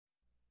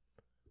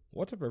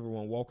What's up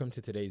everyone, welcome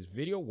to today's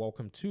video.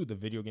 Welcome to the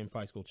Video Game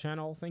Fight School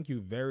channel. Thank you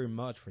very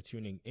much for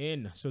tuning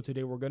in. So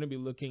today we're going to be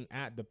looking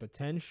at the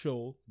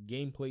potential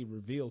gameplay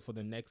reveal for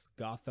the next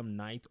Gotham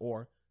Knight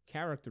or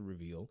character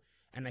reveal.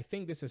 And I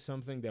think this is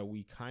something that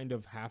we kind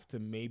of have to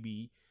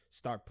maybe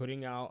start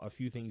putting out a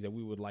few things that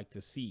we would like to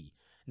see.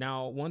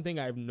 Now, one thing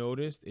I've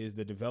noticed is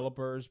the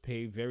developers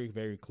pay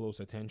very close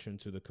attention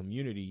to the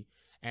community.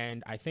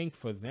 And I think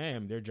for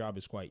them, their job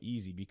is quite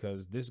easy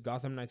because this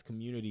Gotham Knights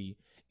community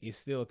is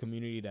still a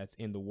community that's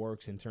in the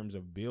works in terms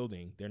of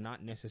building. They're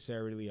not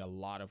necessarily a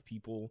lot of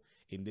people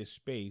in this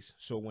space.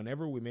 So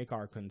whenever we make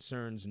our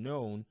concerns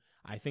known,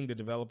 I think the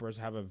developers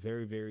have a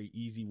very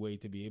easy way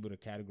to be able to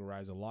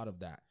categorize a lot of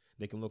that.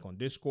 They can look on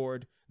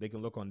Discord, they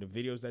can look on the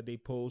videos that they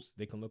post,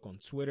 they can look on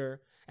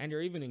Twitter, and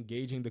they're even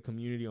engaging the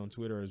community on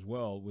Twitter as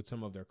well with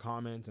some of their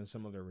comments and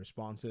some of their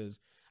responses.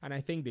 And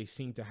I think they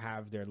seem to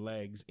have their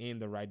legs in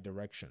the right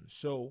direction.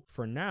 So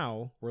for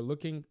now, we're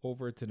looking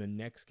over to the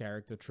next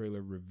character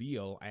trailer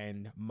reveal,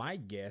 and my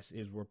guess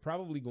is we're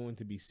probably going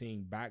to be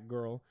seeing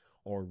Batgirl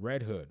or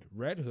Red Hood.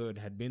 Red Hood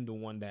had been the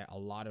one that a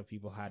lot of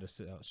people had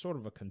a sort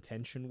of a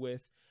contention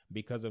with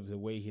because of the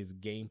way his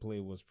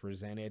gameplay was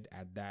presented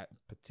at that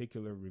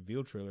particular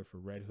reveal trailer for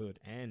Red Hood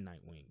and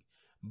Nightwing.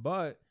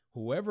 But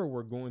whoever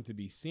we're going to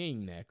be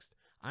seeing next,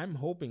 I'm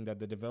hoping that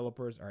the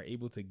developers are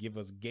able to give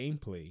us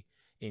gameplay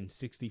in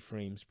 60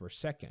 frames per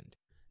second.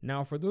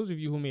 Now, for those of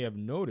you who may have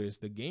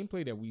noticed, the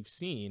gameplay that we've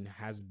seen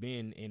has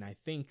been in, I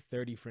think,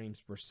 30 frames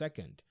per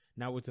second.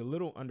 Now, it's a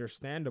little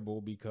understandable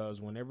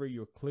because whenever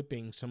you're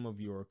clipping some of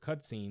your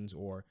cutscenes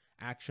or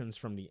actions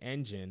from the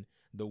engine,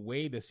 the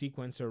way the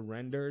sequencer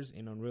renders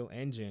in Unreal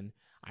Engine,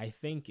 I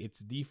think its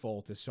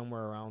default is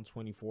somewhere around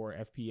 24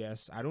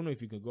 FPS. I don't know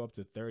if you can go up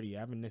to 30. I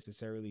haven't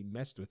necessarily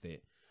messed with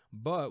it,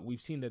 but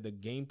we've seen that the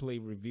gameplay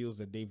reveals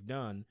that they've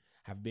done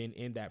have been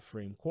in that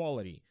frame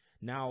quality.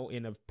 Now,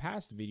 in a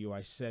past video,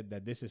 I said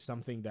that this is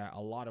something that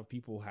a lot of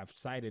people have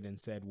cited and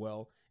said,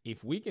 well,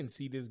 if we can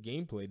see this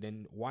gameplay,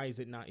 then why is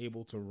it not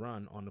able to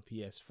run on the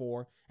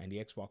PS4 and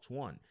the Xbox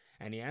One?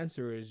 And the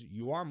answer is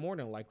you are more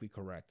than likely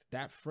correct.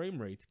 That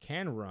frame rate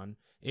can run,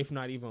 if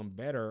not even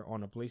better,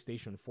 on a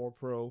PlayStation 4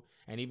 Pro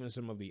and even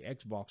some of the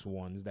Xbox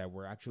Ones that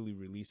were actually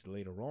released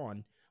later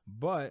on.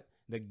 But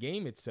the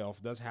game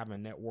itself does have a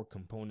network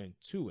component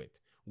to it,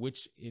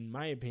 which in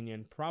my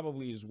opinion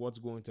probably is what's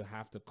going to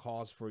have to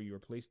cause for your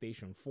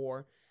PlayStation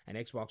 4 and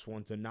Xbox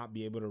One to not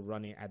be able to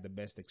run it at the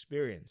best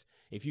experience.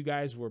 If you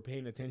guys were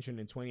paying attention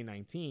in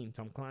 2019,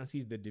 Tom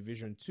Clancy's The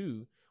Division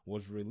 2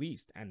 was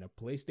released and the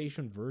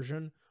PlayStation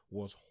version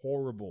was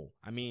horrible.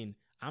 I mean,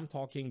 I'm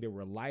talking there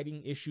were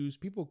lighting issues.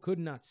 People could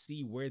not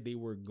see where they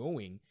were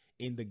going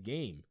in the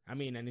game. I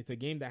mean, and it's a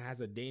game that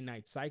has a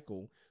day-night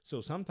cycle.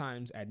 So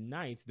sometimes at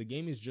night, the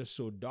game is just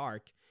so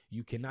dark,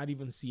 you cannot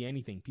even see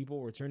anything. People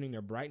were turning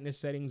their brightness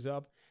settings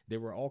up. There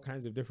were all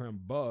kinds of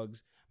different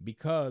bugs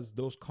because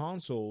those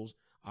consoles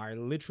are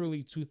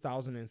literally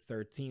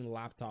 2013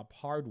 laptop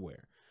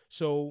hardware.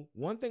 So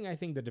one thing I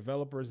think the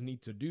developers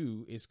need to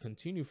do is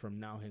continue from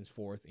now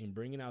henceforth in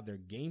bringing out their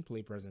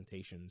gameplay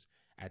presentations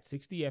at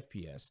 60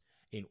 FPS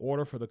in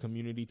order for the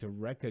community to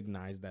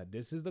recognize that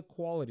this is the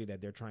quality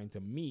that they're trying to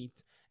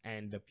meet,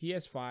 and the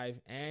PS5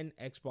 and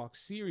Xbox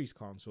Series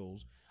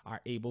consoles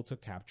are able to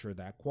capture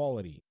that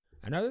quality.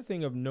 Another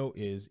thing of note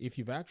is if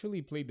you've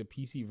actually played the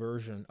PC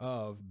version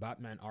of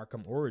Batman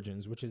Arkham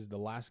Origins, which is the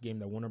last game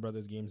that Warner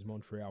Brothers Games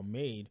Montreal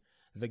made,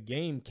 the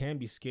game can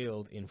be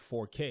scaled in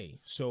 4K.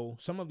 So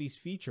some of these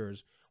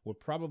features would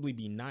probably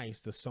be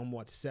nice to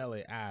somewhat sell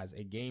it as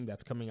a game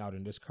that's coming out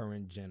in this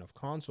current gen of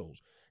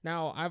consoles.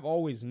 Now, I've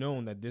always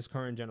known that this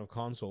current gen of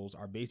consoles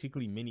are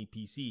basically mini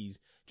PCs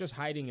just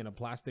hiding in a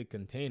plastic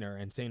container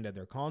and saying that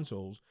they're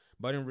consoles,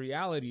 but in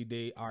reality,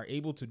 they are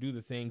able to do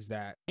the things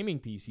that gaming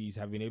PCs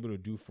have been able to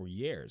do for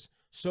years.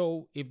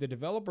 So if the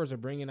developers are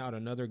bringing out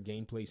another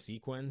gameplay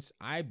sequence,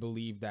 I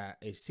believe that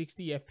a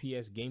 60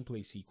 FPS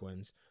gameplay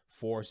sequence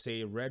for,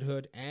 say, Red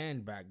Hood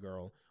and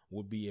Batgirl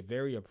would be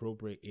very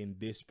appropriate in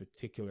this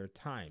particular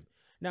time.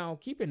 Now,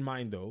 keep in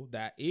mind, though,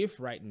 that if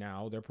right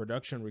now their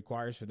production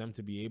requires for them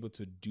to be able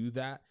to do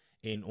that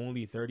in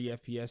only 30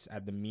 FPS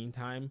at the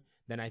meantime,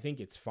 then I think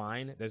it's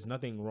fine. There's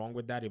nothing wrong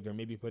with that if they're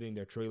maybe putting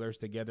their trailers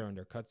together and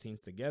their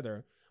cutscenes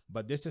together.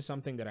 But this is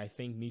something that I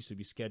think needs to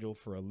be scheduled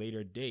for a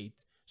later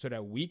date so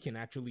that we can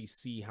actually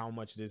see how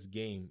much this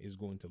game is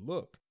going to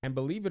look. And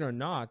believe it or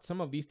not,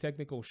 some of these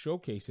technical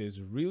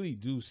showcases really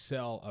do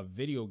sell a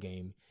video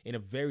game in a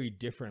very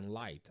different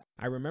light.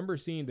 I remember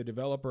seeing the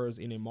developers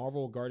in a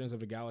Marvel Guardians of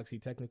the Galaxy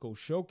technical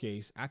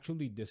showcase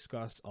actually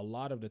discuss a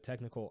lot of the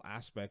technical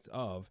aspects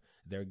of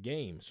their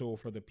game. So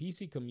for the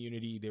PC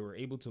community, they were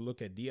able to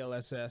look at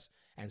DLSS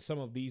and some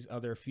of these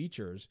other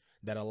features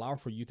that allow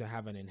for you to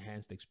have an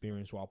enhanced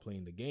experience while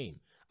playing the game.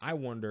 I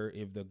wonder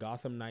if the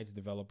Gotham Knights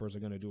developers are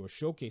going to do a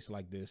showcase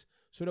like this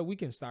so that we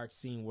can start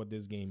seeing what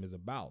this game is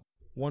about.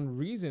 One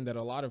reason that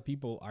a lot of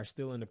people are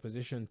still in a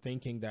position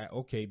thinking that,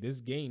 okay,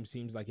 this game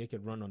seems like it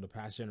could run on the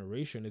past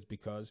generation is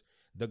because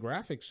the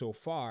graphics so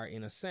far,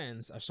 in a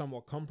sense, are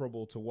somewhat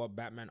comparable to what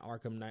Batman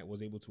Arkham Knight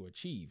was able to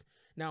achieve.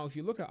 Now, if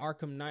you look at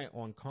Arkham Knight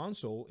on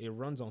console, it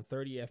runs on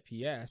 30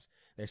 FPS.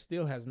 There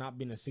still has not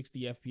been a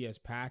 60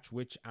 FPS patch,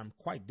 which I'm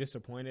quite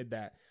disappointed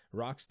that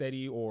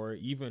Rocksteady or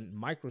even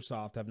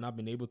Microsoft have not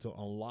been able to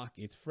unlock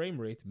its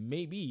frame rate.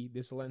 Maybe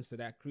this lends to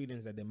that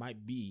credence that there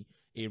might be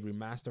a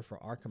remaster for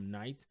Arkham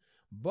Knight.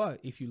 But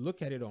if you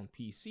look at it on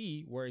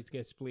PC, where it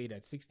gets played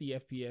at 60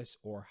 FPS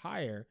or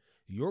higher,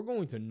 you're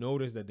going to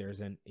notice that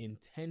there's an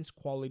intense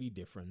quality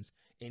difference,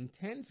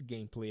 intense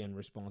gameplay and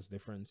response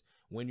difference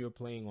when you're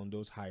playing on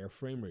those higher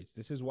frame rates.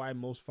 This is why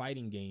most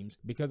fighting games,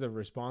 because of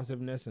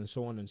responsiveness and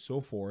so on and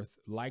so forth,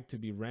 like to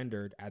be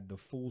rendered at the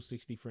full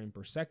 60 frames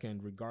per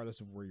second, regardless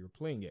of where you're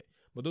playing it.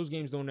 But those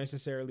games don't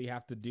necessarily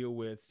have to deal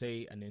with,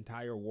 say, an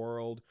entire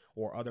world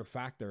or other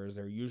factors.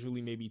 They're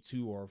usually maybe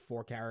 2 or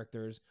 4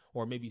 characters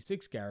or maybe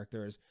 6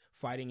 characters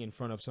fighting in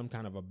front of some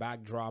kind of a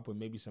backdrop with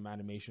maybe some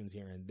animations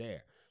here and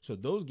there. So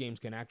those games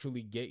can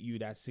actually get you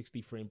that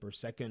 60 frame per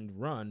second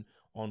run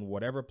on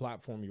whatever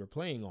platform you're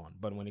playing on.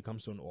 But when it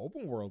comes to an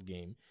open world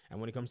game, and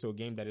when it comes to a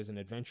game that is an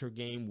adventure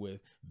game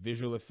with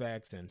visual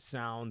effects and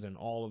sounds and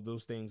all of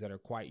those things that are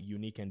quite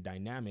unique and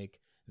dynamic,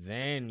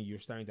 then you're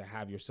starting to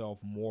have yourself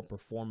more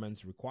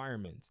performance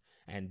requirements.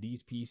 And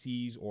these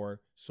PCs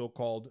or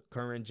so-called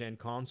current gen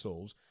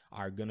consoles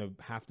are going to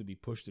have to be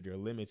pushed to their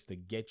limits to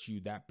get you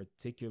that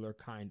particular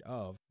kind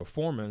of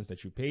performance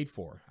that you paid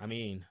for. I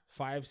mean,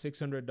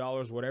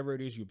 $500-$600, whatever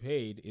it is you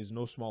paid, is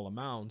no small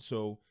amount.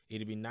 So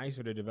it'd be nice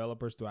for the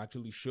developers to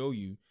actually show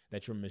you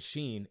that your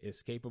machine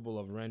is capable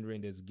of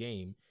rendering this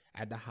game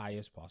at the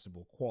highest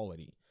possible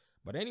quality.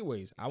 But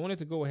anyways, I wanted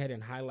to go ahead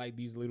and highlight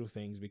these little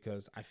things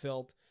because I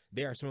felt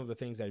they are some of the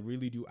things that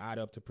really do add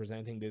up to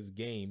presenting this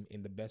game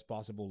in the best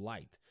possible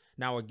light.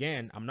 Now,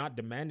 again, I'm not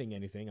demanding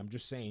anything. I'm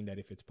just saying that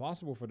if it's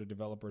possible for the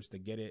developers to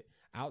get it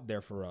out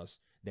there for us,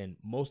 then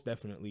most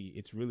definitely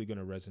it's really going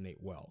to resonate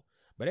well.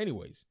 But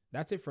anyways,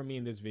 that's it from me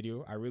in this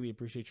video. I really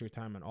appreciate your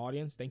time and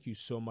audience. Thank you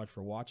so much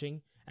for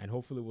watching, and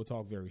hopefully we'll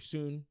talk very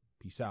soon.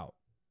 Peace out.